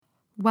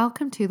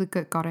Welcome to the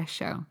Good Goddess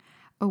Show,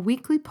 a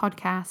weekly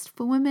podcast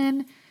for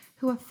women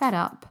who are fed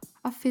up,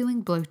 are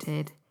feeling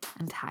bloated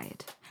and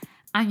tired.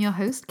 I'm your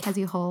host,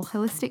 Kezia Hall,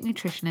 holistic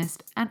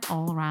nutritionist and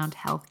all-around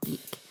health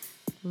geek.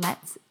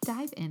 Let's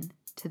dive into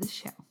the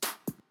show.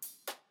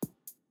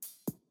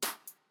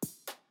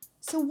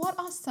 So what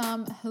are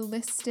some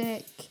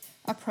holistic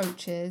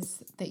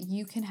approaches that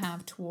you can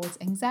have towards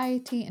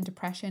anxiety and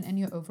depression and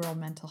your overall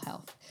mental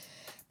health?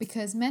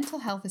 Because mental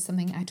health is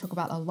something I talk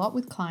about a lot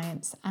with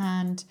clients,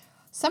 and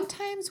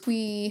sometimes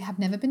we have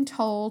never been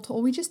told,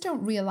 or we just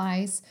don't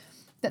realize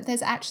that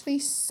there's actually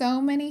so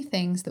many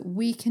things that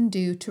we can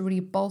do to really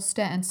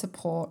bolster and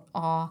support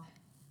our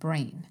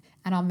brain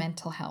and our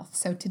mental health.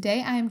 So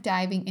today I am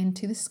diving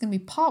into, this is going to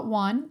be part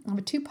one of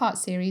a two-part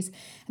series.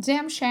 And today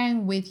I'm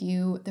sharing with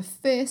you the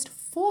first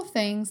 4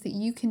 things that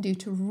you can do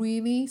to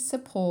really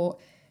support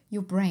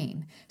your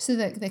brain so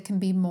that there can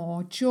be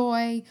more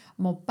joy,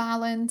 more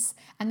balance,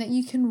 and that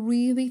you can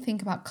really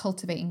think about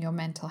cultivating your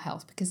mental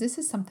health, because this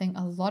is something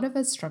a lot of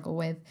us struggle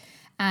with.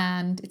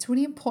 And it's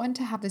really important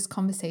to have this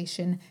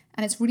conversation,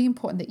 and it's really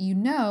important that you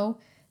know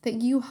that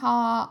you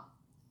are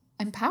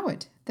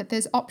empowered, that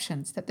there's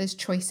options, that there's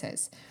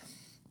choices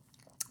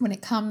when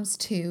it comes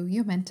to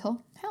your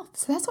mental health.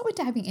 So that's what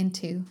we're diving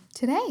into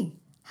today.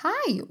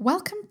 Hi,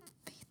 welcome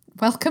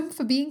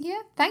for being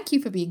here. Thank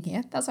you for being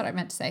here. That's what I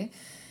meant to say.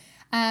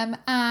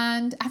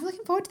 And I'm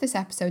looking forward to this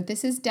episode.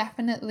 This is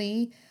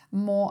definitely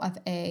more of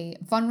a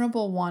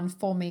vulnerable one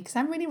for me, because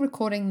I'm really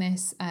recording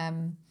this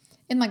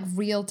in like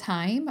real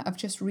time of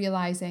just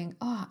realizing,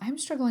 I'm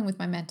struggling with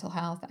my mental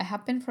health. I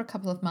have been for a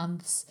couple of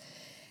months.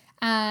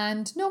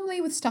 And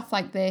normally with stuff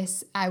like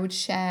this, I would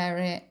share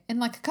it in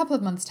like a couple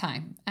of months'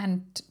 time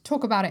and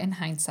talk about it in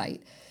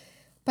hindsight.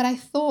 But I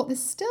thought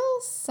there's still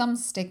some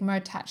stigma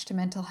attached to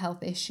mental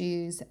health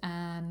issues,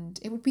 and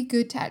it would be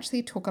good to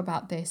actually talk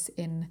about this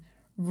in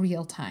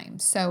real time.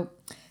 So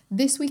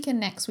this week and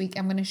next week,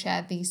 I'm going to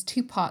share these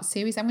 2-part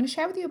series. I'm going to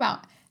share with you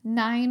about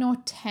 9 or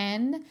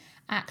 10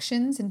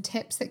 actions and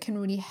tips that can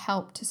really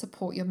help to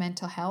support your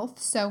mental health.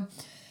 So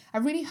I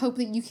really hope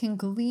that you can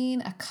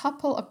glean a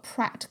couple of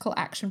practical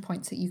action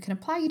points that you can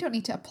apply. You don't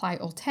need to apply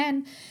all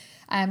 10,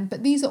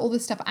 but these are all the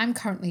stuff I'm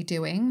currently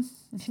doing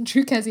in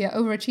true Kezia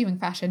overachieving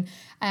fashion.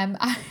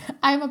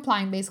 I'm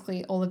applying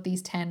basically all of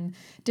these 10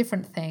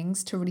 different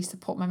things to really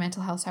support my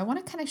mental health. So I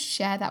want to kind of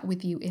share that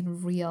with you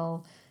in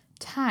real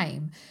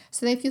time.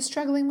 So that if you're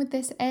struggling with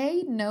this,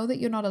 know that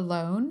you're not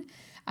alone.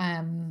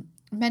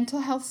 Mental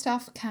health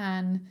stuff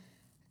can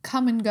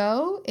come and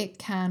go. It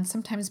can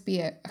sometimes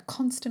be a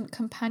constant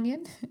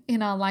companion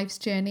in our life's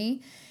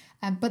journey.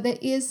 But there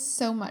is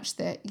so much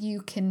that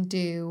you can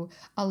do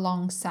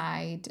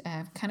alongside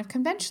kind of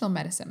conventional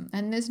medicine.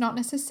 And there's not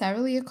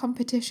necessarily a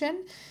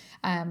competition.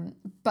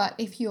 But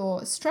if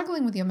you're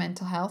struggling with your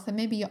mental health and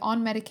maybe you're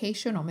on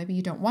medication, or maybe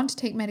you don't want to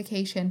take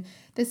medication,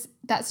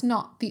 that's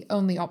not the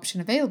only option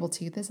available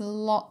to you. There's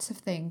lots of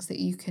things that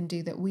you can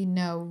do that we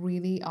know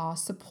really are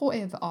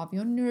supportive of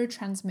your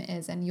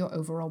neurotransmitters and your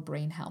overall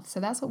brain health. So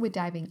that's what we're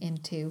diving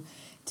into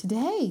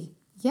today.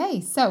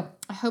 Yay. So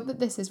I hope that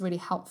this is really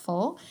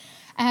helpful.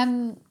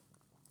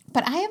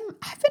 But my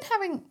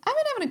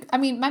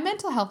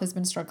mental health has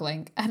been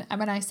struggling. And I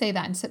mean, I say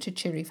that in such a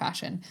cheery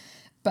fashion,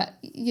 but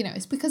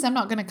it's because I'm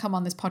not going to come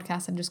on this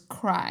podcast and just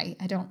cry.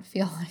 I don't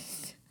feel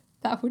like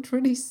that would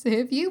really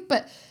serve you,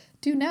 but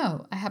do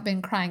know I have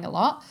been crying a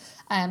lot,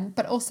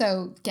 but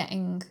also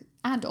getting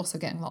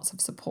lots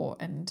of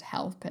support and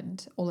help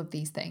and all of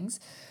these things.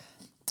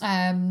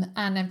 And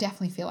I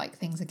definitely feel like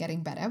things are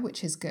getting better,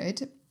 which is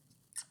good.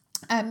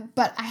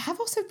 But I have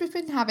also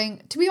been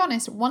having, to be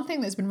honest, one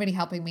thing that's been really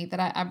helping me that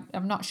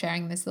I'm not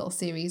sharing this little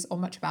series or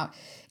much about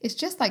is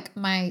just like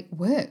my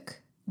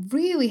work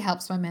really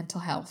helps my mental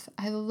health.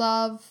 I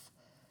love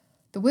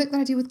the work that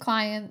I do with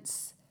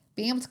clients,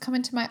 being able to come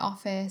into my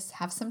office,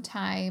 have some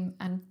time,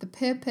 and the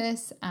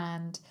purpose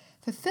and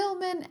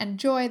fulfillment and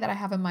joy that I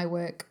have in my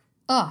work.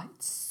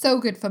 It's so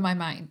good for my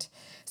mind.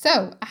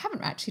 So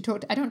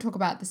I don't talk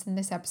about this in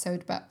this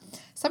episode, but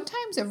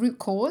sometimes a root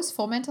cause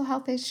for mental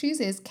health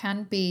issues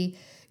can be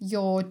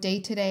your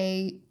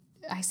day-to-day,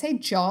 I say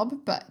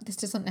job, but this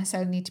doesn't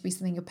necessarily need to be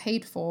something you're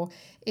paid for.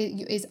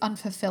 It is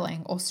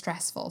unfulfilling or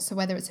stressful. So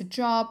whether it's a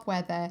job,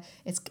 whether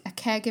it's a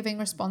caregiving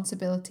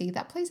responsibility,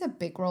 that plays a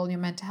big role in your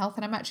mental health.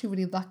 And I'm actually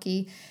really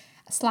lucky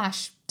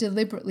 /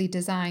 deliberately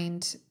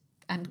designed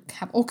and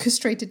have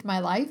orchestrated my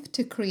life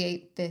to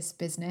create this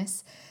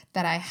business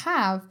that I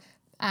have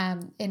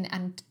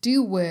and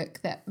do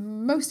work that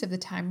most of the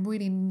time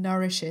really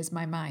nourishes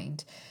my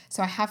mind.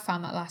 So I have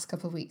found that last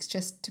couple of weeks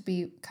just to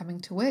be coming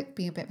to work,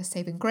 being a bit of a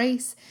saving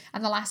grace.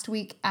 And the last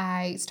week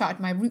I started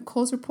my root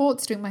cause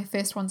reports, doing my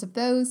first ones of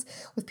those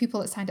with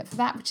people that signed up for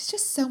that, which is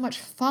just so much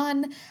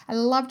fun. I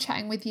love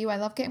chatting with you. I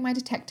love getting my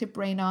detective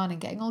brain on and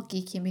getting all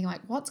geeky and being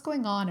like, what's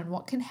going on and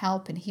what can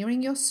help, and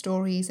hearing your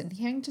stories and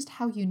hearing just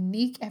how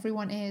unique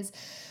everyone is,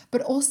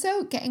 but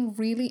also getting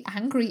really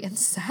angry and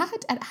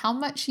sad at how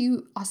much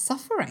you are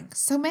suffering,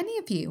 so many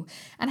of you,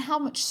 and how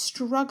much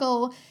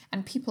struggle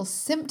and people's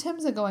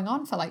symptoms are going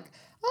on for like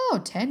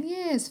 10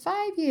 years,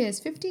 5 years,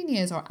 15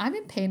 years, or I'm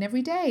in pain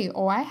every day,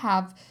 or I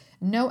have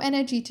no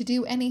energy to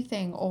do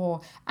anything,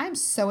 or I'm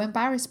so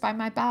embarrassed by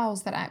my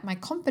bowels that my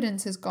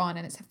confidence is gone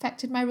and it's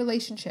affected my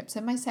relationships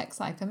and my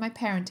sex life and my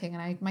parenting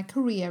and my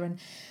career. And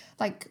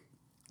like,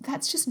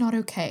 that's just not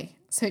okay.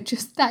 So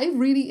that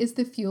really is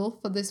the fuel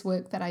for this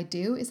work that I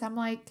do, is I'm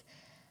like,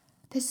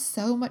 there's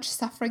so much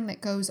suffering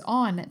that goes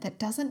on that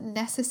doesn't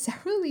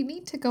necessarily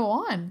need to go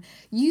on.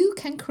 You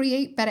can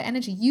create better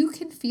energy. You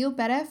can feel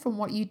better from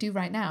what you do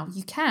right now.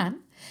 You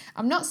can.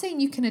 I'm not saying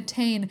you can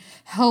attain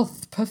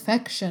health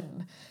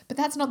perfection, but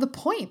that's not the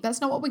point.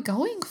 That's not what we're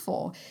going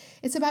for.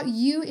 It's about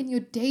you in your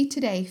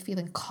day-to-day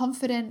feeling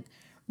confident,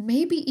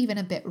 maybe even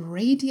a bit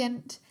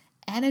radiant,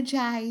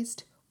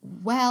 energized,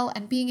 well,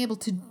 and being able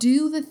to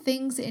do the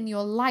things in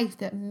your life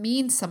that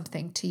mean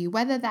something to you,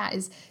 whether that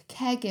is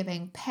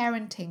caregiving,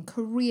 parenting,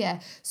 career,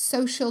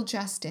 social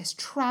justice,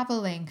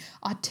 traveling,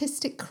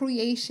 artistic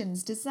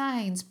creations,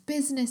 designs,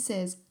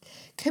 businesses,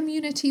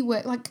 community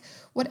work, like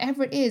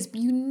whatever it is.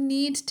 You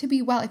need to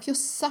be well. If you're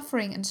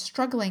suffering and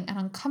struggling and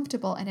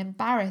uncomfortable and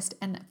embarrassed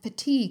and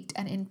fatigued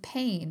and in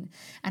pain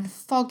and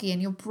foggy and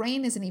your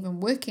brain isn't even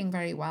working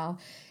very well,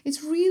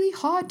 it's really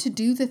hard to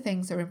do the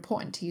things that are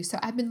important to you. So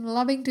I've been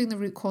loving doing the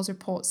root cause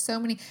report.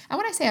 And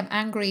when I say I'm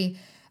angry,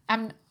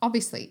 I'm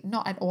obviously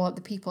not at all at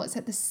the people. It's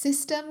at the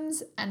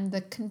systems and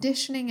the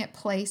conditioning at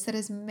place that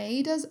has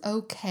made us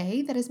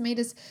okay, that has made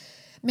it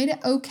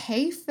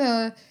okay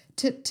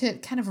to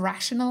kind of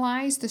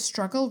rationalize the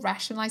struggle,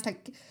 rationalize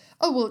like,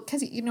 oh, well,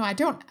 because, I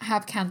don't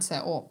have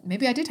cancer, or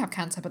maybe I did have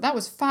cancer, but that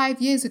was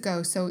 5 years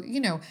ago. So,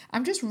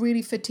 I'm just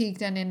really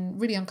fatigued and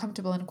really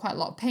uncomfortable and quite a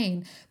lot of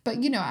pain. But,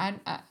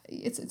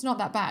 it's not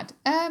that bad.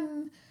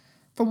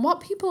 From what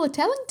people are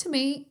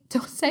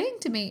saying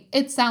to me,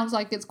 it sounds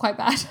like it's quite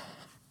bad.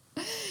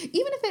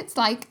 Even if it's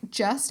like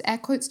just, air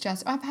quotes,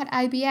 I've had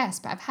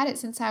IBS, but I've had it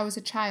since I was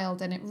a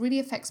child, and it really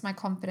affects my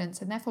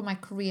confidence and therefore my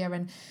career,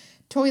 and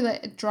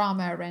toilet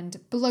drama and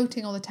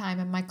bloating all the time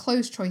and my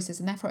clothes choices,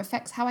 and therefore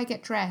affects how I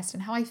get dressed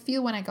and how I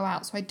feel when I go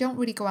out. So I don't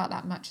really go out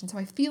that much, and so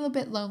I feel a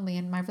bit lonely,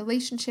 and my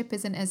relationship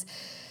isn't as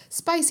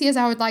spicy as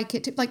I would like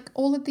it to. Like,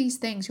 all of these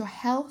things, your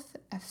health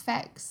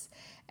affects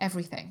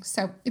everything.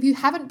 So if you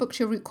haven't booked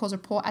your root cause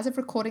report, as of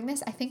recording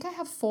this, I think I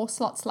have 4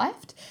 slots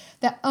left.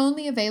 They're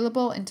only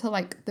available until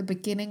like the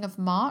beginning of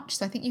March.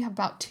 So I think you have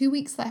about 2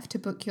 weeks left to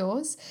book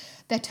yours.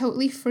 They're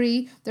totally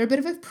free. They're a bit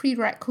of a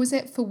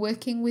prerequisite for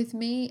working with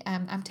me.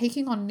 I'm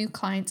taking on new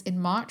clients in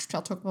March, which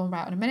I'll talk more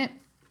about in a minute.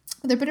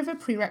 They're a bit of a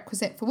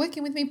prerequisite for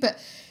working with me, but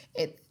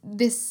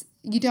there's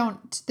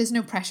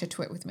no pressure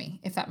to it with me,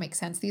 if that makes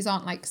sense. These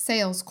aren't like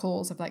sales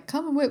calls of like,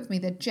 come and work with me.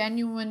 They're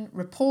genuine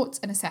reports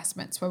and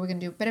assessments where we're going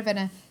to do a bit of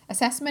an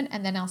assessment,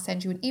 and then I'll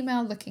send you an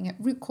email looking at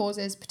root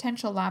causes,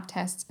 potential lab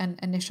tests, and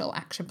initial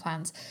action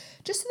plans,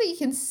 just so that you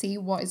can see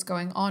what is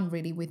going on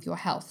really with your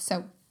health.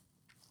 So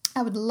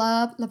I would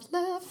love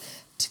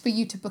for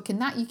you to book in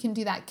that. You can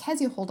do that at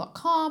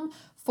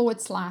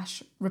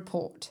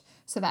keziahall.com/report.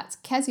 So that's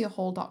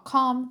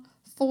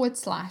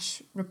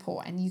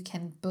keziahall.com/report, and you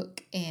can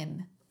book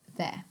in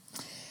there.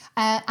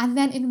 And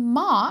then in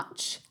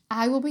March,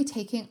 I will be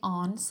taking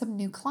on some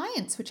new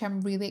clients, which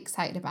I'm really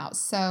excited about.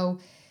 So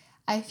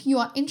if you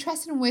are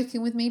interested in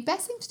working with me,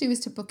 best thing to do is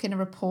to book in a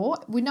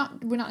report. We're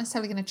not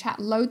necessarily going to chat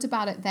loads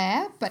about it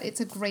there, but it's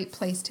a great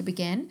place to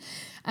begin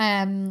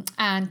and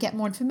get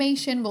more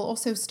information. We'll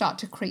also start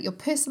to create your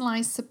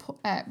personalized support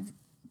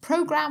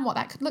program, what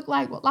that could look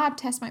like, what lab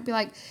tests might be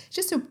like. It's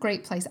just a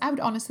great place. I would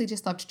honestly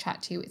just love to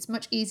chat to you. It's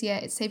much easier.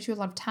 It saves you a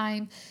lot of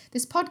time.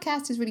 This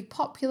podcast is really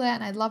popular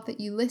and I love that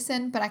you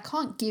listen, but I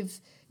can't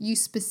give you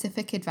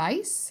specific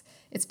advice.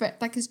 It's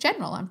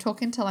general. I'm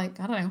talking to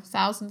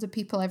thousands of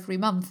people every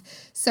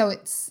month. So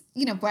it's,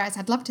 whereas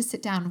I'd love to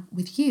sit down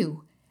with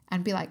you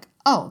and be like,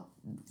 oh,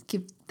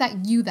 give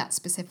that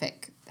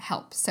specific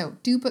help. So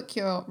do book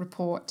your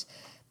report.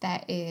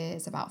 There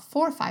is about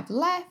 4 or 5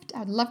 left.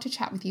 I'd love to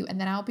chat with you,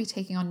 and then I'll be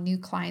taking on new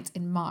clients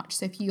in March.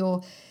 So if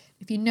you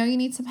know you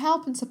need some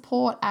help and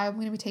support, I'm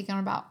going to be taking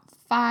on about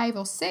 5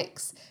 or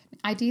 6,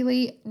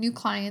 ideally new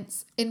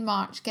clients in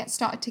March. Get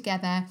started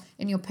together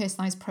in your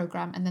personalized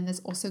program, and then there's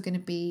also going to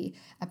be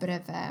a bit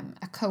of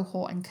a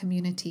cohort and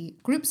community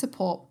group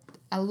support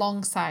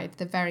alongside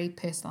the very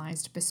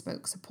personalized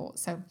bespoke support.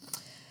 So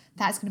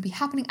that's going to be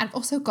happening. I've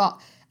also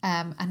got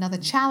another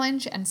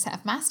challenge and set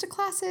of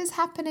masterclasses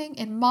happening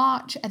in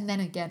March, and then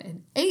again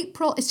in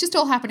April. It's just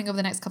all happening over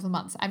the next couple of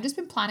months. I've just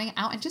been planning it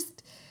out and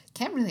just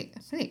I'm really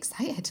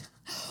excited.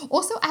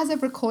 Also, as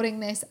of recording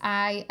this,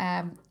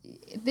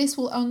 this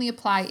will only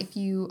apply if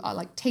you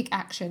take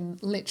action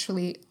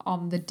literally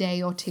on the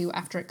day or 2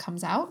 after it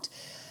comes out.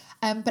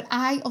 But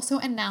I also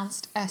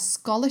announced a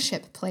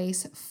scholarship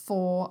place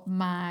for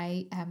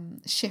my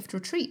shift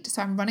retreat.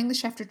 So I'm running the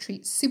shift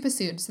retreat super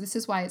soon. So this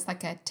is why it's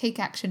like a take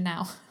action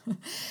now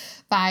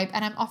vibe.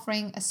 And I'm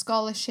offering a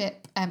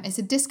scholarship. It's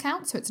a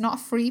discount. So it's not a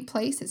free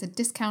place. It's a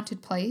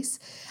discounted place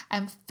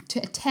to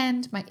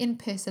attend my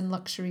in-person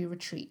luxury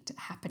retreat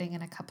happening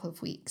in a couple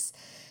of weeks.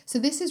 So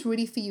this is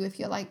really for you if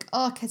you're like,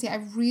 oh, Kezia, I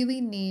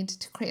really need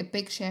to create a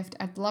big shift.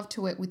 I'd love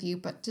to work with you,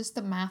 but just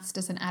the maths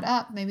doesn't add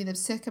up. Maybe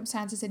there's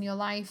circumstances in your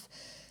life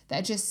that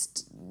are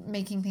just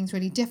making things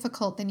really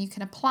difficult. Then you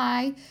can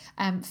apply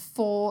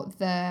for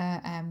the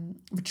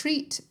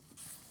retreat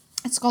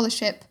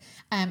scholarship.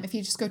 If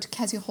you just go to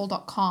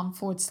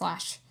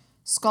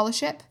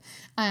keziahall.com/scholarship,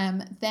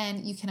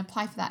 then you can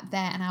apply for that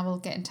there, and I will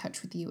get in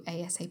touch with you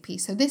ASAP.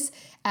 So this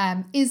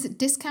is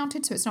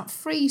discounted, so it's not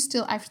free.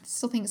 I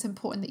still think it's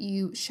important that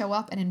you show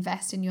up and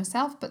invest in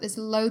yourself, but there's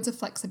loads of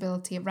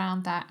flexibility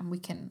around that, and we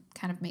can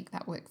kind of make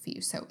that work for you.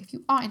 So if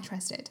you are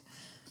interested,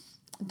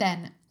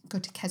 then go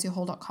to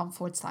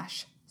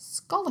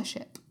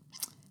keziahall.com/scholarship.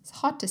 It's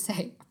hard to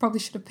say. I probably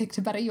should have picked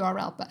a better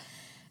URL, but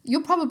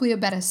you're probably a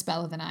better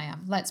speller than I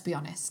am. Let's be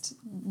honest.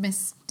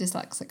 Miss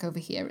Dyslexic over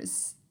here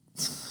is...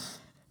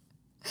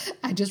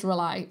 I just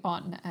rely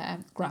on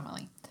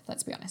Grammarly.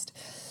 Let's be honest.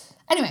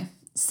 Anyway,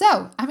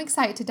 so I'm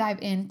excited to dive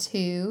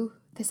into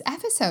this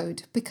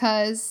episode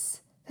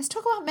because let's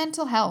talk about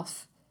mental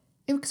health.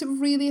 Because it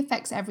really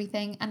affects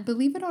everything. And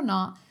believe it or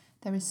not,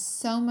 there is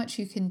so much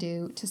you can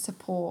do to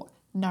support,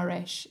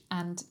 nourish,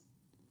 and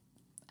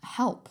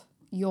help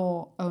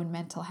your own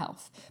mental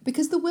health.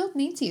 Because the world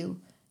needs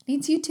you.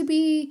 Needs you to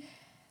be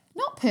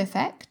not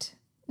perfect,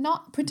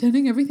 not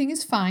pretending everything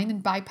is fine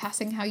and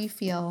bypassing how you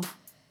feel,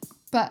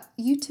 but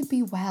you to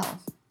be well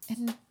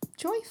and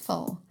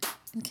joyful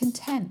and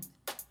content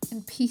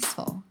and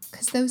peaceful,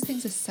 because those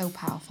things are so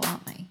powerful,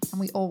 aren't they?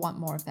 And we all want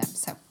more of them.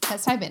 So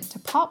let's dive into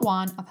part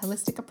 1 of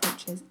holistic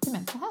approaches to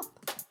mental health.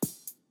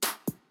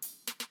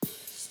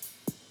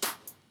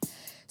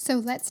 So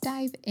let's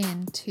dive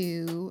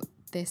into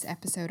this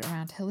episode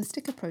around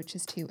holistic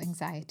approaches to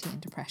anxiety and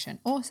depression,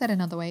 or said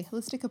another way,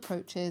 holistic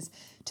approaches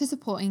to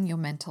supporting your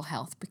mental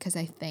health, because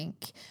I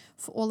think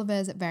for all of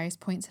us at various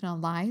points in our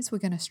lives, we're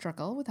going to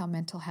struggle with our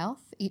mental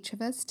health, each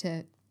of us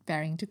to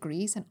varying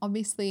degrees. And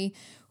obviously,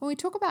 when we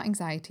talk about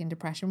anxiety and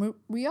depression,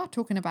 we are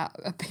talking about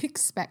a big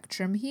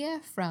spectrum here,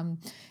 from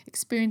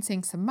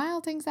experiencing some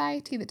mild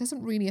anxiety that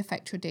doesn't really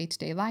affect your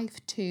day-to-day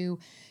life to,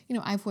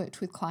 I've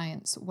worked with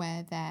clients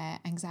where their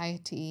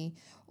anxiety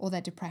or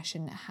their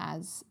depression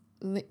has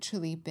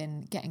literally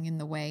been getting in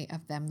the way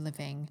of them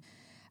living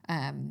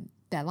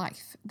their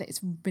life. That it's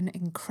been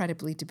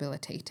incredibly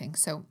debilitating.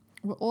 So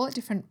we're all at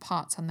different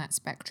parts on that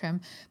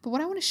spectrum. But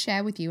what I want to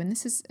share with you, and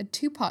this is a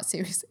 2-part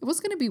series, it was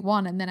going to be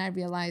one, and then I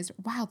realized,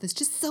 wow, there's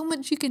just so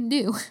much you can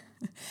do.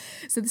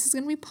 So this is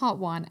going to be part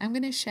 1. I'm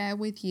going to share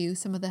with you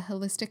some of the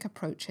holistic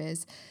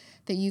approaches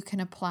that you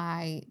can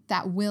apply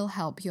that will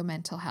help your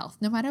mental health,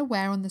 no matter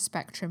where on the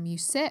spectrum you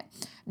sit,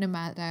 no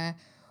matter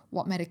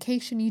what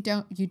medication you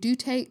do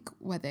take,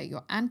 whether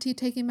you're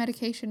anti-taking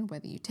medication,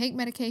 whether you take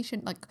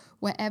medication, like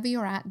wherever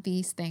you're at,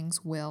 these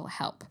things will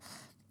help.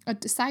 A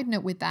side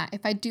note with that,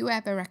 if I do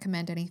ever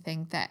recommend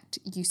anything that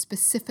you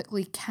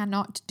specifically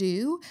cannot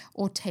do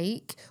or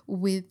take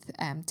with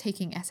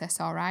taking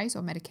SSRIs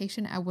or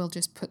medication, I will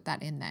just put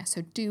that in there.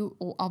 So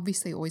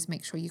obviously always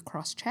make sure you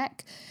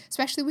cross-check,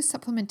 especially with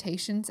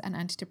supplementations and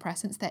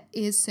antidepressants. There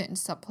is certain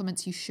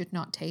supplements you should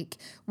not take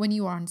when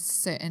you are on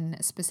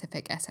certain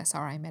specific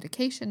SSRI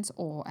medications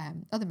or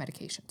other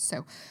medications.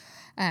 So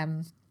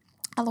I'll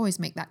always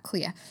make that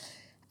clear.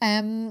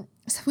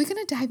 So we're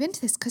going to dive into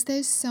this because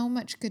there's so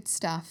much good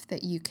stuff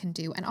that you can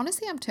do. And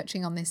honestly, I'm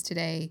touching on this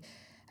today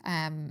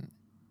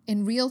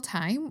in real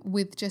time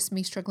with just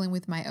me struggling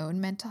with my own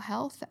mental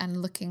health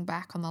and looking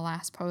back on the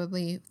last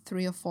probably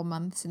 3 or 4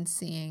 months and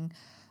seeing,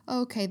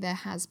 okay, there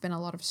has been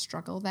a lot of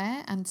struggle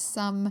there. And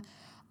some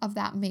of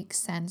that makes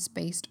sense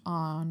based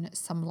on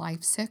some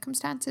life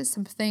circumstances,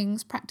 some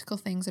things, practical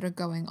things that are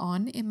going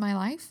on in my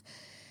life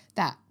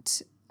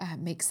that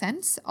make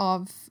sense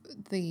of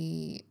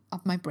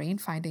my brain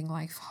finding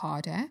life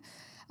harder,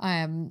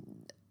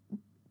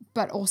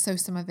 but also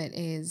some of it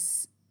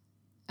is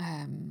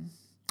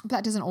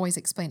that doesn't always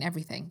explain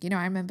everything.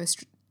 I remember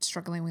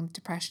struggling with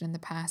depression in the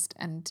past,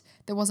 and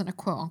there wasn't a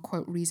quote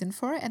unquote reason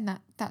for it, and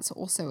that's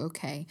also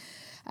okay.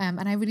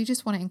 And I really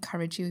just want to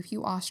encourage you, if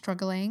you are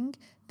struggling,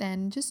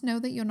 then just know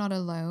that you're not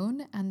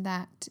alone and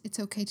that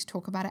it's okay to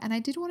talk about it. And I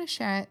did want to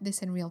share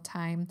this in real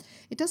time.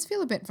 It does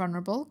feel a bit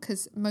vulnerable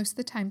because most of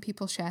the time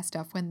people share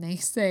stuff when they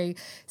say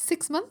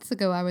 6 months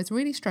ago I was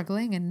really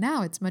struggling and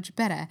now it's much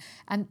better.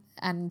 And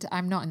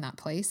I'm not in that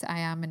place. I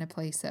am in a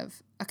place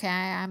of, okay,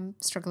 I am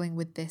struggling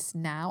with this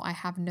now. I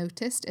have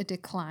noticed a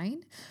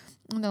decline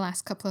in the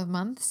last couple of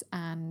months,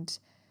 and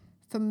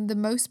for the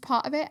most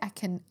part of it, I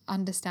can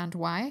understand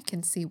why. I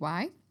can see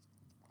why.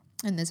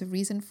 And there's a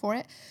reason for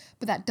it,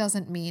 but that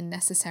doesn't mean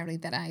necessarily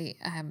that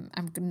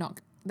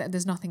that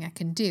there's nothing I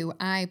can do.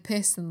 I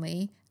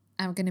personally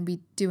am going to be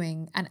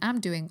doing, and am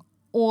doing,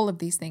 all of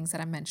these things that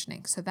I'm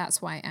mentioning. So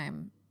that's why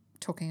I'm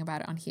talking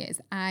about it on here,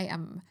 is I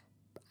am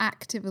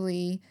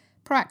proactively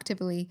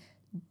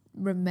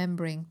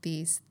remembering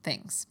these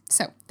things.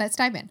 So let's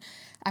dive in.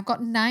 I've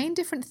got 9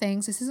 different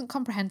things. This isn't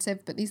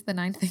comprehensive, but these are the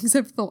 9 things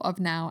I've thought of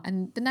now,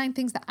 and the 9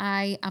 things that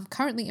I am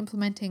currently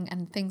implementing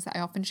and things that I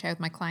often share with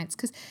my clients,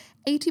 because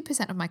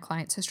 80% of my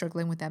clients are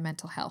struggling with their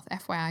mental health,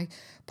 FYI,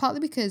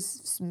 partly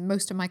because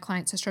most of my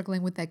clients are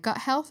struggling with their gut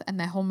health and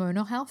their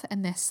hormonal health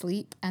and their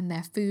sleep and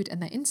their food and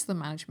their insulin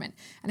management.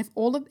 And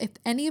if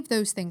any of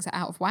those things are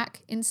out of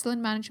whack, insulin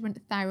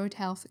management, thyroid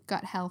health,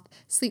 gut health,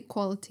 sleep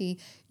quality,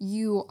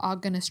 you are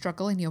going to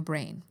struggle in your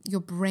brain. Your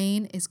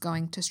brain is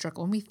going to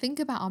struggle. When we think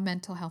about our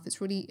mental health,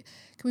 can be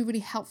really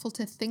helpful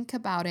to think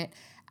about it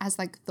as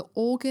like the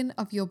organ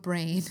of your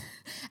brain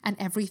and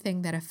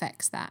everything that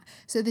affects that.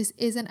 So this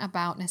isn't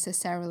about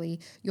necessarily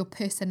your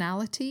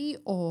personality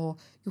or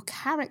your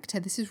character.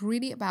 This is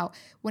really about,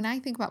 when I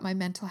think about my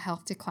mental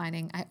health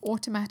declining, I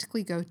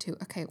automatically go to,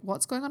 okay,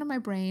 what's going on in my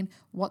brain?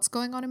 What's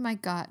going on in my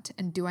gut?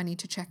 And do I need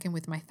to check in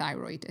with my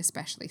thyroid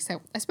especially?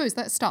 So I suppose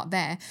let's start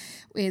there,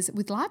 is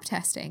with lab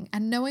testing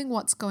and knowing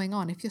what's going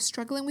on. If you're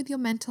struggling with your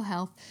mental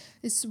health,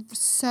 it's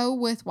so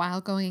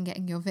worthwhile going and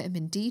getting your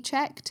vitamin D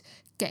checked,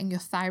 getting your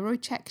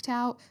thyroid checked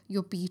out,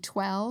 your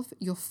B12,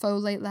 your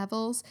folate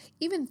levels,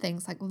 even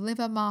things like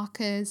liver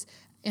markers,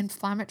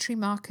 inflammatory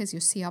markers,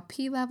 your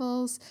CRP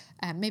levels,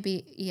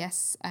 maybe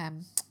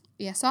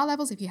ESR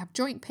levels if you have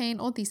joint pain,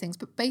 all these things.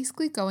 But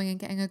basically going and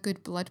getting a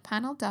good blood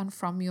panel done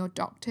from your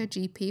doctor,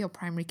 GP, or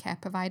primary care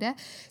provider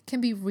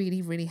can be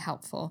really, really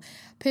helpful.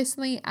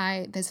 Personally,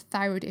 there's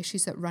thyroid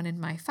issues that run in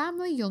my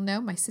family. You'll know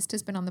my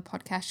sister's been on the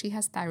podcast. She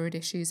has thyroid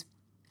issues.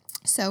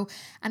 So,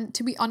 and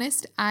to be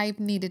honest, I've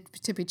needed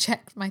to be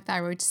checked my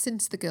thyroid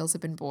since the girls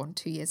have been born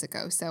 2 years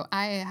ago. So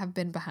I have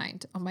been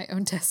behind on my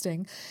own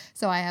testing.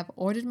 So I have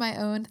ordered my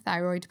own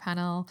thyroid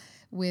panel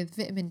with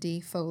vitamin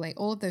D, folate,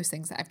 all of those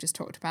things that I've just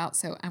talked about.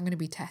 So I'm going to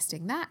be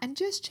testing that and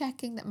just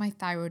checking that my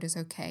thyroid is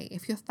okay.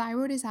 If your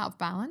thyroid is out of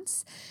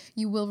balance,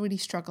 you will really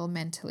struggle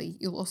mentally.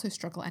 You'll also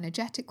struggle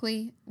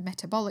energetically,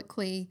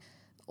 metabolically,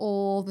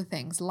 all the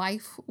things.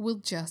 Life will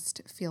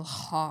just feel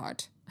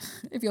hard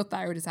if your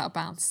thyroid is out of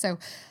balance. So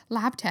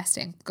lab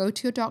testing, go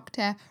to your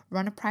doctor,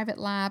 run a private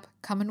lab,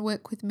 come and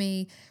work with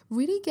me,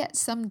 really get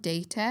some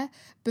data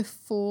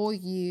before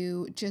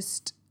you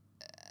just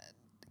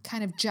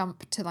kind of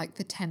jump to like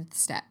the 10th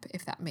step,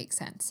 if that makes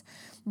sense.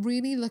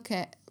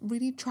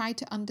 Really try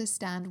to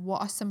understand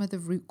what are some of the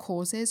root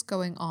causes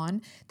going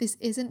on. This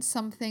isn't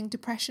something,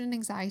 depression and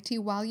anxiety,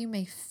 while you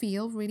may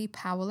feel really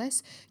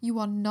powerless, you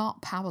are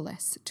not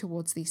powerless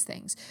towards these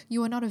things.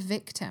 You are not a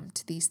victim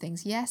to these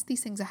things. Yes,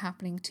 these things are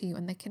happening to you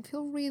and they can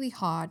feel really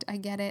hard. I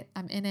get it.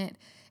 I'm in it.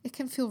 It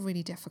can feel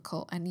really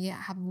difficult and you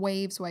have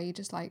waves where you're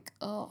just like,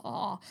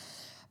 oh.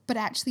 But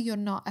actually you're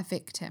not a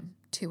victim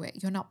to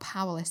it. You're not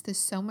powerless. There's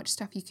so much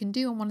stuff you can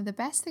do. And one of the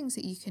best things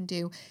that you can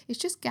do is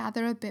just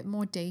gather a bit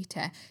more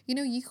data. You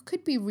know, you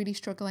could be really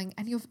struggling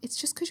and it's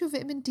just because your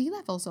vitamin D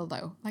levels are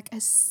low. Like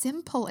as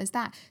simple as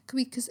that.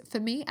 Because for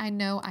me, I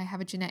know I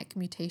have a genetic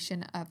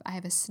mutation I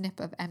have a SNP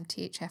of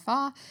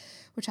MTHFR,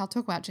 which I'll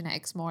talk about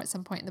genetics more at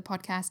some point in the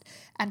podcast.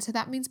 And so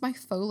that means my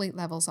folate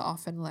levels are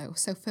often low.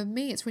 So for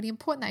me, it's really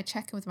important that I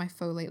check in with my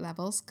folate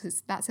levels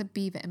because that's a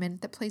B vitamin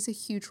that plays a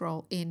huge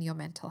role in your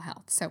mental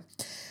health. So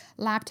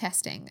lab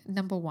testing,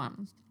 number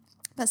 1.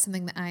 That's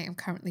something that I am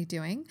currently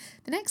doing.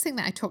 The next thing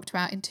that I talked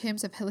about in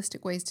terms of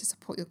holistic ways to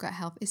support your gut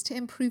health is to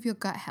improve your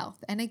gut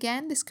health. And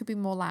again, this could be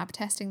more lab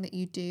testing that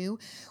you do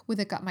with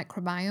a gut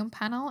microbiome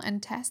panel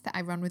and test that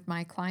I run with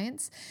my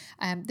clients.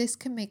 This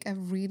can make a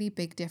really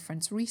big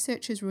difference.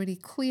 Research is really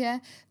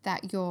clear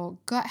that your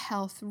gut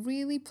health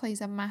really plays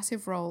a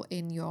massive role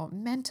in your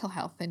mental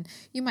health. And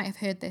you might have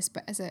heard this,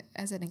 but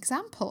as an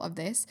example of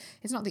this,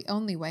 it's not the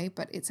only way,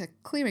 but it's a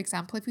clear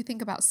example. If you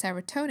think about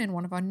serotonin,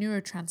 one of our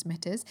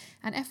neurotransmitters,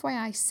 and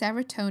FYI,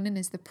 serotonin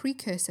is the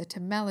precursor to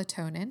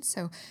melatonin,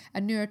 so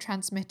a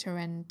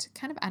neurotransmitter and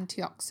kind of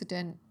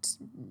antioxidant.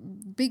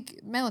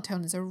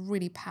 Melatonin is a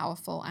really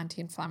powerful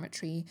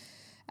anti-inflammatory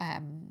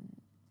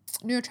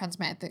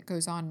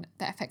neurotransmitter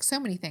that affects so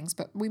many things,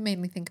 but we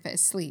mainly think of it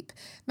as sleep.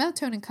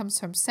 Melatonin comes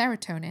from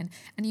serotonin,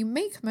 and you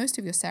make most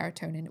of your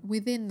serotonin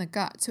within the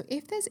gut. So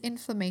if there's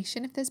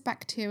inflammation, if there's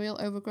bacterial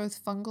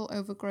overgrowth, fungal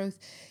overgrowth,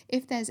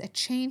 if there's a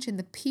change in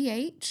the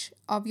pH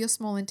of your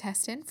small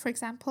intestine, for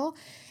example,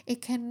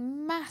 it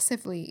can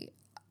massively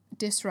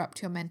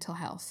disrupt your mental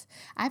health.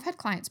 I've had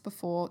clients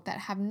before that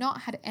have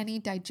not had any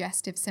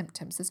digestive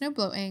symptoms. There's no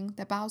bloating,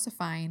 their bowels are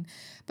fine,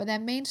 but their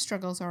main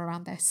struggles are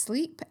around their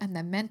sleep and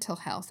their mental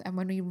health. And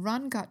when we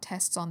run gut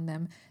tests on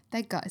them,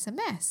 their gut is a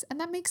mess. And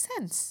that makes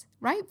sense,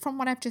 right? From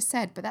what I've just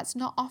said, but that's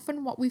not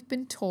often what we've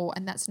been taught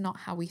and that's not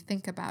how we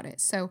think about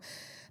it.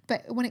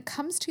 But when it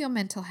comes to your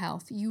mental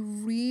health, you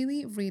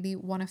really, really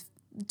want to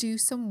do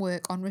some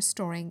work on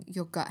restoring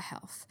your gut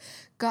health.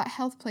 Gut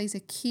health plays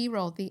a key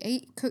role. The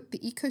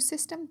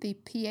ecosystem, the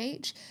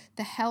pH,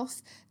 the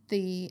health,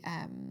 the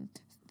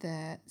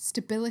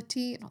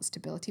stability,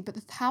 but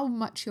how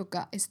much your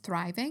gut is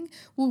thriving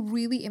will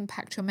really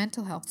impact your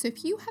mental health. So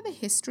if you have a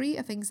history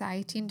of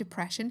anxiety and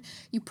depression,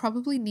 you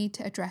probably need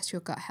to address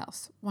your gut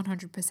health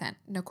 100%,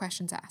 no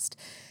questions asked.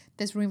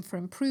 There's room for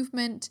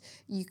improvement.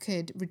 You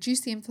could reduce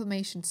the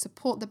inflammation,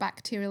 support the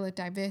bacterial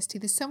diversity.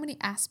 There's so many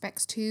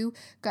aspects to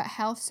gut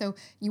health. So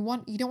you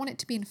don't want it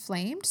to be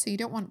inflamed. So you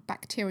don't want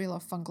bacterial or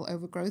fungal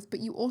overgrowth,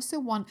 but you also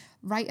want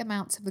right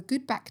amounts of the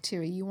good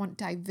bacteria. You want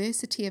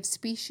diversity of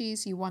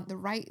species. You want the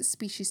right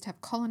species to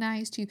have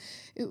colonized you.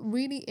 It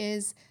really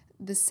is,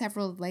 there's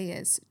several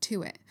layers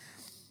to it.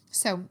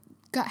 So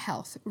gut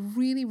health,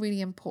 really, really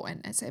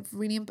important. It's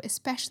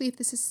especially if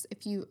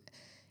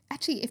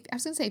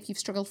you've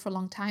struggled for a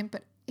long time,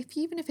 but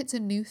even if it's a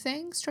new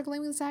thing, struggling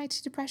with anxiety,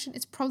 depression,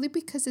 it's probably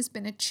because there's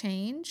been a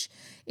change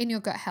in your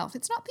gut health.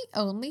 It's not the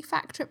only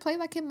factor at play.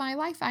 Like in my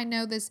life, I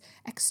know there's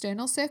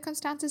external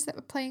circumstances that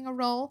were playing a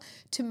role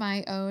to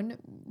my own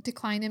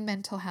decline in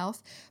mental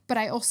health. But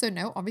I also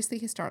know, obviously,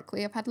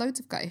 historically, I've had loads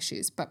of gut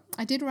issues, but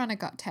I did run a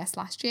gut test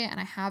last year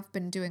and I have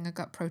been doing a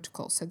gut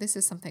protocol. So this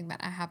is something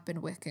that I have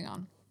been working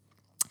on.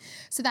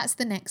 So that's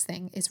the next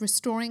thing, is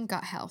restoring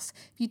gut health.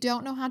 If you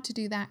don't know how to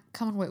do that,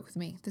 come and work with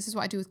me. This is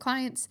what I do with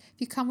clients.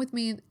 If you come with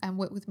me and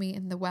work with me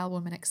in the Well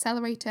Woman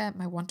Accelerator,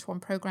 my one-to-one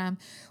program,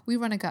 we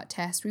run a gut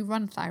test, we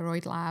run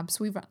thyroid labs,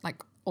 we run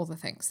like all the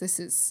things. This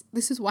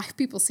is why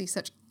people see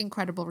such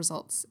incredible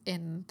results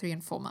in 3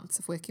 and 4 months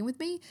of working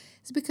with me,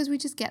 is because we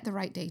just get the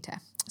right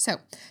data. So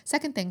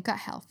second thing, gut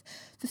health.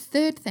 The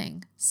third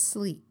thing,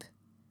 sleep.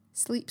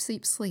 Sleep.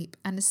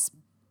 And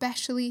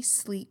especially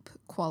sleep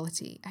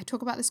quality. I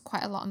talk about this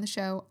quite a lot on the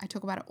show. I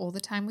talk about it all the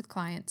time with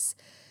clients.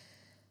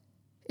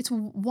 It's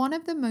one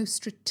of the most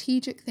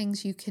strategic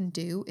things you can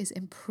do is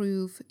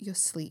improve your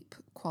sleep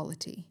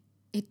quality.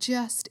 It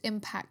just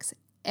impacts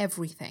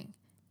everything.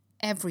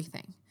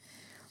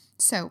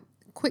 So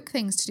quick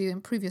things to do,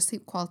 improve your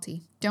sleep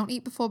quality. Don't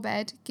eat before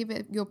bed. Give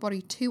your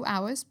body 2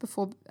 hours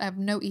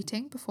no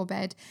eating before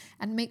bed,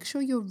 and make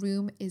sure your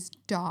room is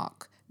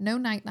dark. No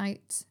night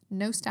lights,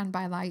 no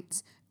standby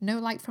lights, no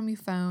light from your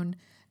phone,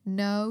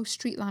 no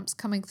street lamps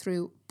coming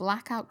through,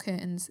 blackout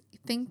curtains.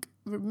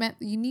 Remember,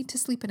 you need to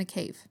sleep in a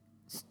cave.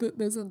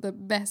 Those are the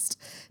best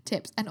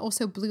tips. And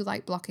also blue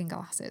light blocking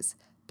glasses.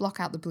 Block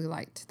out the blue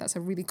light. That's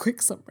a really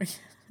quick summary.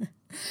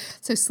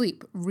 So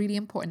sleep, really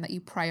important that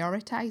you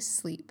prioritize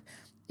sleep.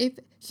 If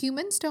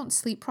humans don't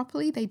sleep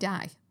properly, they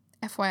die.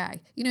 FYI,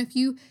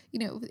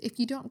 if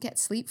you don't get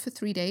sleep for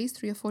 3 days,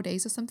 3 or 4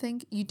 days or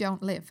something, you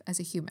don't live as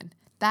a human.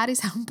 That is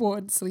how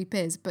important sleep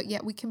is. But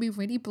yet we can be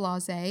really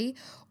blasé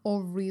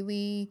or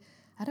really,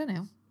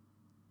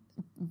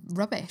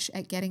 rubbish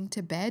at getting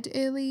to bed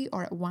early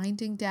or at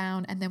winding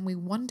down, and then we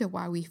wonder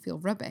why we feel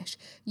rubbish.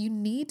 You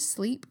need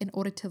sleep in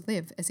order to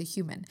live as a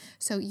human.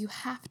 So you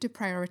have to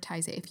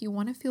prioritize it. If you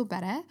want to feel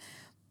better,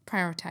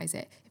 prioritize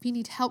it. If you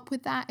need help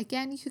with that,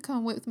 again, you could come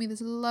and work with me.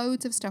 There's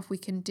loads of stuff we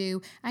can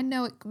do. I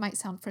know it might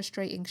sound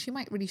frustrating. She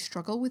might really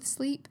struggle with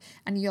sleep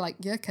and you're like,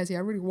 yeah, Kezia,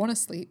 I really want to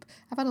sleep.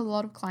 I've had a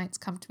lot of clients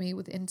come to me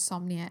with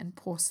insomnia and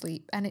poor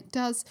sleep, and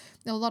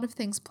a lot of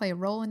things play a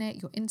role in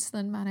it. Your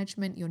insulin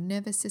management, your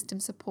nervous system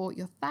support,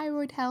 your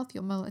thyroid health,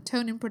 your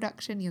melatonin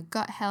production, your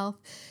gut health,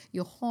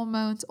 your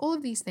hormones, all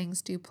of these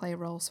things do play a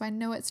role. So I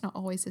know it's not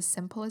always as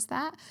simple as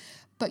that,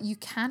 but you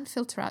can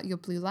filter out your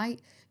blue light.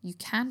 You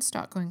can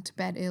start going to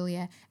bed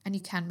earlier, and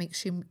you can make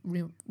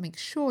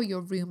sure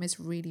your room is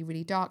really,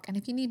 really dark. And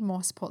if you need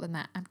more support than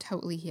that, I'm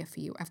totally here for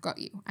you. I've got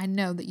you. I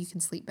know that you can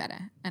sleep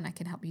better, and I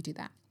can help you do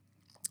that.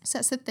 So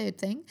that's the third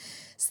thing,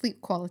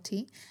 sleep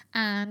quality.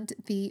 And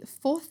the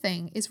fourth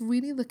thing is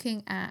really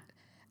looking at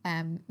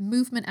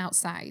movement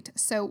outside.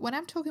 So when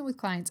I'm talking with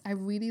clients, I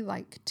really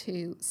like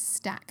to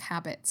stack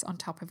habits on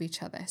top of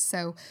each other.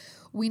 So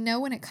we know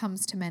when it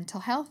comes to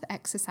mental health,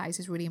 exercise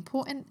is really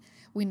important.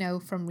 We know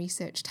from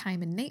research,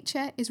 time in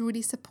nature is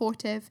really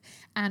supportive.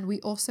 And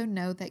we also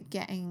know that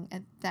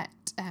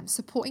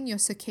supporting your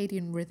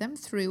circadian rhythm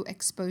through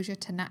exposure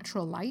to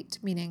natural light,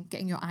 meaning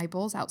getting your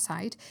eyeballs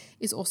outside,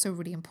 is also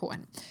really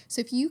important.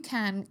 So if you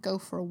can go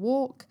for a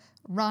walk,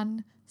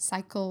 run,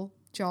 cycle,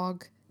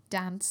 jog,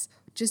 dance,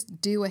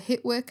 just do a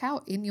HIIT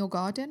workout in your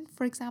garden,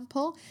 for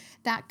example,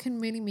 that can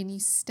really mean you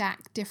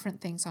stack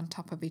different things on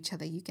top of each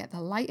other. You get the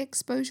light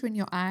exposure in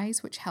your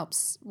eyes, which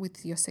helps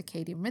with your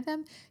circadian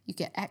rhythm. You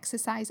get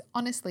exercise.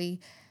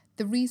 Honestly,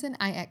 the reason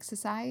I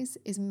exercise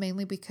is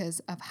mainly because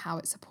of how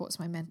it supports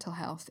my mental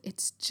health.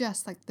 It's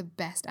just like the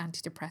best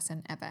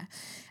antidepressant ever.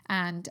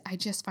 And I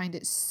just find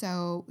it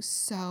so,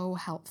 so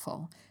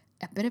helpful.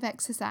 A bit of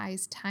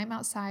exercise, time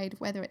outside,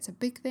 whether it's a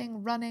big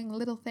thing, running,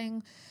 little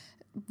thing,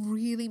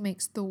 really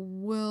makes the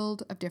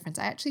world of difference.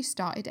 I actually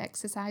started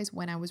exercise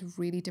when I was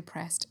really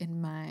depressed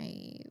in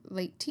my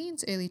late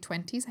teens, early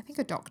 20s. I think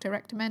a doctor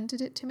recommended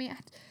it to me.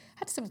 I've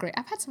had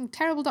some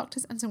terrible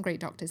doctors and some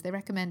great doctors. They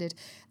recommended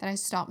that I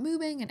start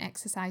moving and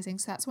exercising.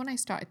 So that's when I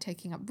started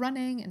taking up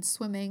running and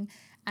swimming.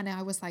 And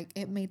I was like,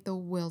 it made the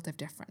world of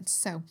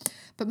difference.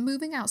 But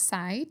moving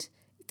outside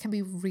can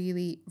be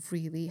really,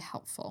 really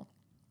helpful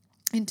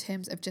in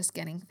terms of just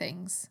getting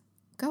things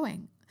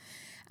going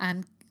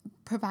and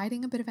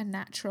providing a bit of a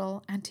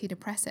natural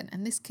antidepressant.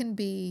 And this can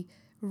be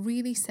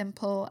really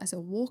simple as a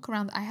walk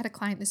around. I had a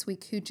client this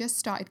week who just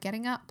started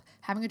getting up,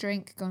 having a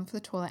drink, going for the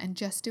toilet, and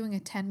just doing a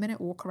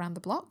 10-minute walk around the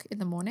block in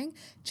the morning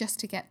just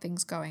to get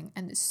things going.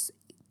 And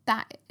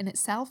that in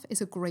itself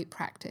is a great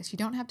practice. You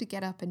don't have to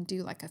get up and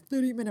do like a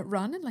 30-minute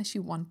run unless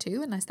you want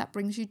to, unless that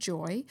brings you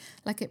joy,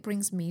 like it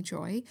brings me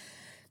joy.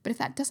 But if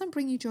that doesn't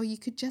bring you joy, you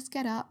could just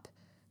get up,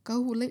 go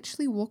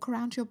literally walk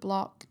around your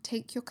block,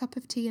 take your cup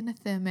of tea in a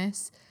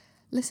thermos,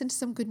 listen to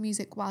some good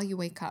music while you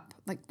wake up.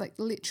 Like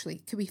literally,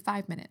 it could be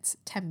 5 minutes,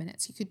 10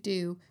 minutes. You could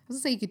do, I was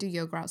gonna say you could do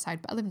yoga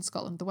outside, but I live in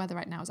Scotland. The weather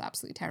right now is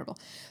absolutely terrible.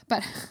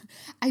 But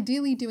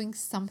ideally doing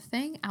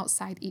something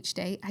outside each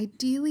day,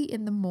 ideally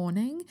in the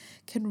morning,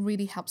 can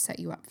really help set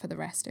you up for the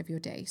rest of your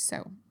day.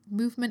 So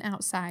movement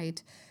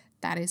outside,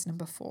 that is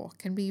number 4,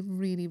 can be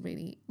really,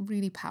 really,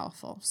 really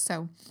powerful.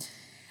 So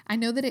I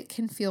know that it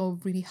can feel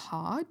really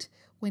hard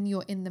when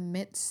you're in the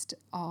midst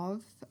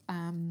of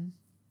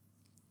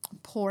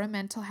poorer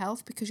mental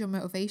health, because your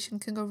motivation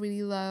can go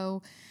really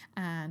low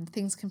and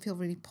things can feel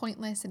really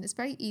pointless, and it's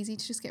very easy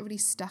to just get really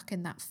stuck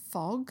in that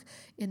fog,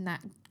 in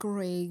that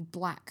grey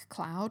black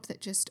cloud that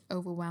just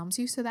overwhelms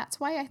you. So that's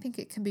why I think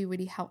it can be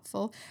really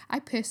helpful. I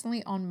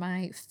personally on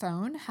my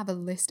phone have a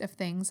list of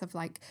things of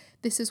like,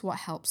 this is what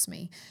helps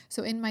me.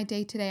 So in my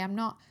day-to-day, I'm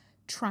not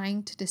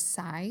trying to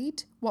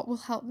decide what will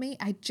help me.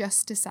 I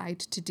just decide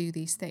to do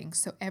these things.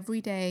 So every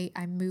day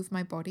I move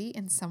my body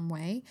in some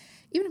way,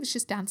 even if it's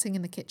just dancing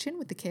in the kitchen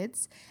with the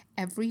kids.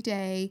 Every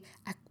day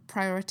I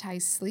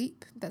prioritize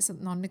sleep. That's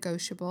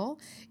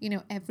non-negotiable.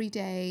 Every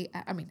day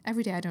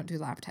I don't do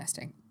lab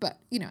testing, but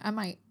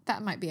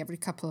that might be every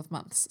couple of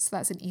months. So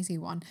that's an easy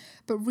one.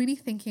 But really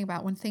thinking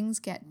about when things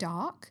get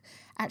dark,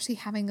 actually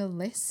having a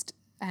list.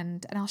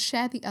 And I'll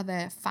share the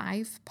other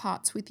 5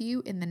 parts with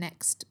you in the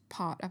next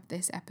part of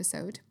this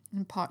episode,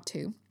 in part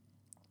 2.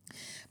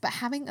 But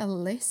having a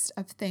list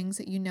of things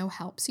that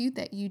helps you,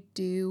 that you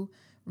do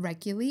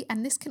regularly.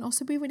 And this can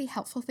also be a really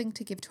helpful thing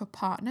to give to a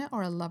partner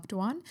or a loved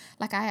one.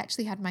 Like I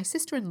actually had my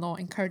sister-in-law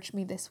encourage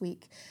me this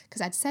week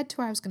because I'd said to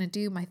her I was going to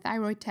do my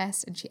thyroid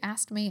test, and she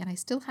asked me and I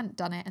still hadn't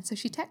done it. And so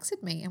she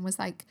texted me and was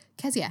like,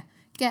 Kezia,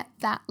 get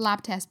that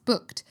lab test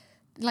booked.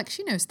 Like,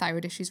 she knows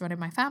thyroid issues run in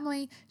my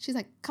family. She's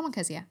like, come on,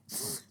 Kezia,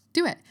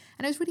 do it.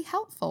 And it was really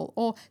helpful.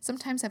 Or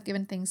sometimes I've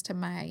given things to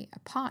my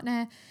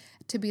partner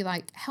to be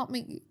like, help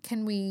me,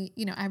 can we,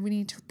 I really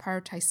need to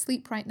prioritize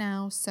sleep right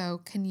now. So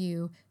can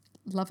you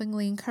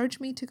lovingly encourage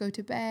me to go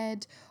to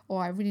bed?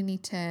 Or I really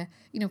need to,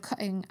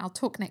 I'll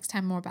talk next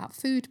time more about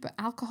food, but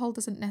alcohol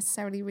doesn't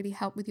necessarily really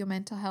help with your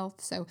mental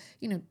health. So,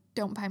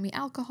 don't buy me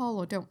alcohol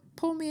or don't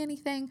pour me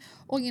anything.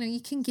 Or,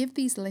 you can give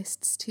these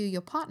lists to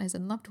your partners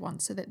and loved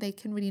ones so that they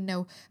can really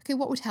know, okay,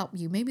 what would help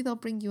you? Maybe they'll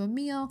bring you a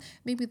meal.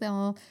 Maybe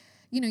they'll,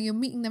 you're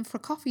meeting them for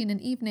coffee in an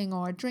evening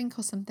or a drink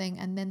or something,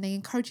 and then they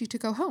encourage you to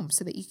go home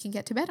so that you can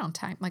get to bed on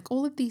time. Like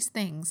all of these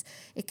things,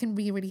 it can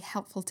be really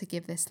helpful to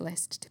give this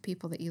list to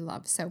people that you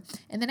love. So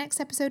in the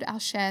next episode, I'll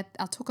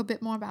talk a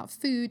bit more about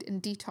food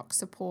and detox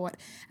support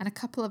and a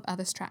couple of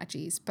other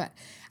strategies, but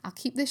I'll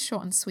keep this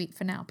short and sweet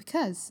for now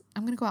because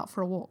I'm going to go out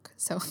for a walk.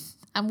 So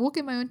I'm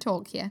walking my own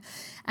talk here,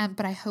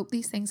 but I hope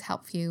these things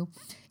help you.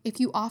 If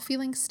you are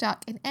feeling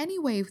stuck in any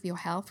way with your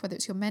health, whether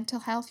it's your mental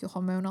health, your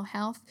hormonal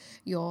health,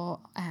 your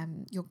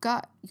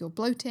gut, your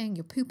bloating,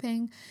 your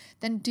pooping,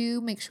 then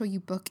do make sure you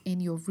book in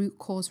your root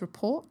cause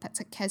report.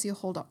 That's at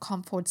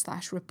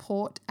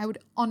keziahall.com/report.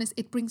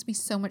 It brings me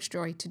so much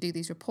joy to do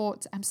these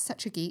reports. I'm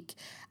such a geek.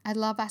 I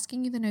love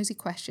asking you the nosy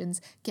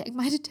questions, getting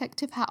my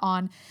detective hat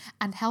on,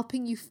 and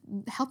helping you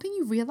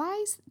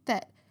realize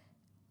that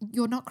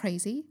you're not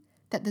crazy,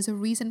 that there's a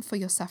reason for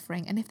your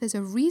suffering. And if there's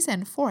a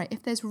reason for it,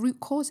 if there's root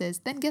causes,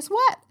 then guess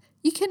what?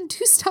 You can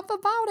do stuff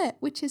about it,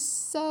 which is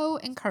so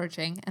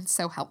encouraging and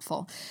so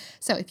helpful.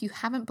 So if you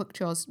haven't booked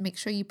yours, make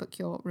sure you book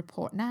your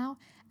report now,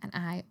 and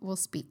I will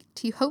speak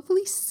to you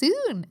hopefully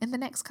soon in the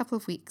next couple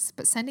of weeks.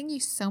 But sending you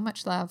so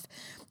much love,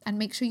 and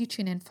make sure you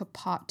tune in for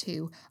part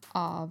 2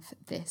 of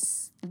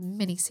this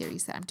mini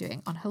series that I'm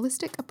doing on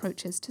holistic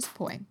approaches to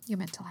supporting your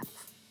mental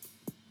health.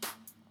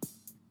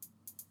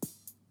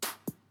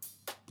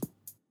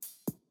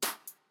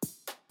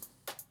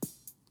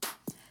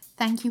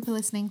 Thank you for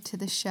listening to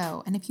the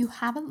show. And if you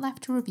haven't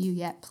left a review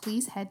yet,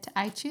 please head to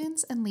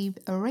iTunes and leave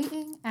a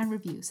rating and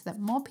review so that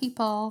more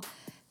people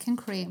can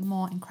create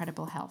more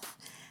incredible health.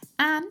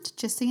 And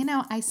just so you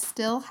know, I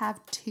still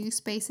have 2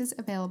 spaces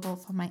available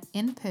for my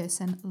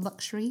in-person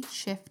luxury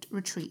shift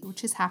retreat,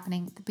 which is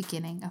happening at the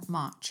beginning of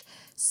March.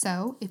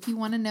 So if you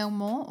want to know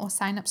more or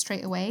sign up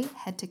straight away,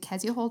 head to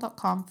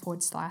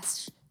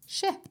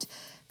keziahall.com/shift.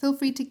 Feel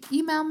free to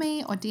email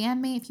me or DM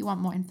me if you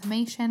want more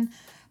information.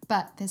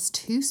 But there's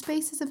 2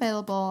 spaces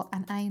available,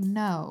 and I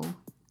know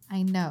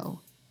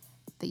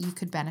that you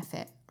could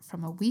benefit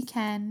from a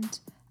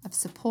weekend of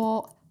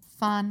support,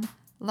 fun,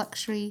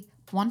 luxury,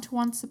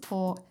 one-to-one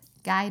support,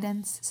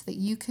 guidance, so that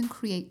you can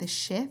create the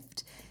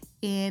shift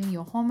in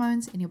your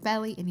hormones, in your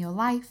belly, in your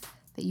life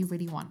that you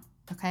really want.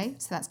 Okay,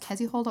 so that's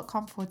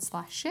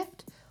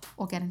keziahall.com/shift,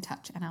 or get in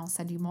touch and I'll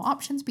send you more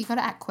options. But you got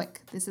to act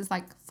quick. This is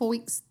like 4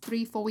 weeks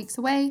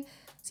away.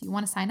 So you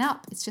want to sign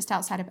up? It's just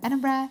outside of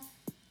Edinburgh.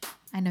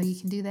 I know you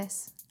can do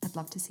this. I'd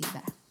love to see you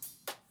there.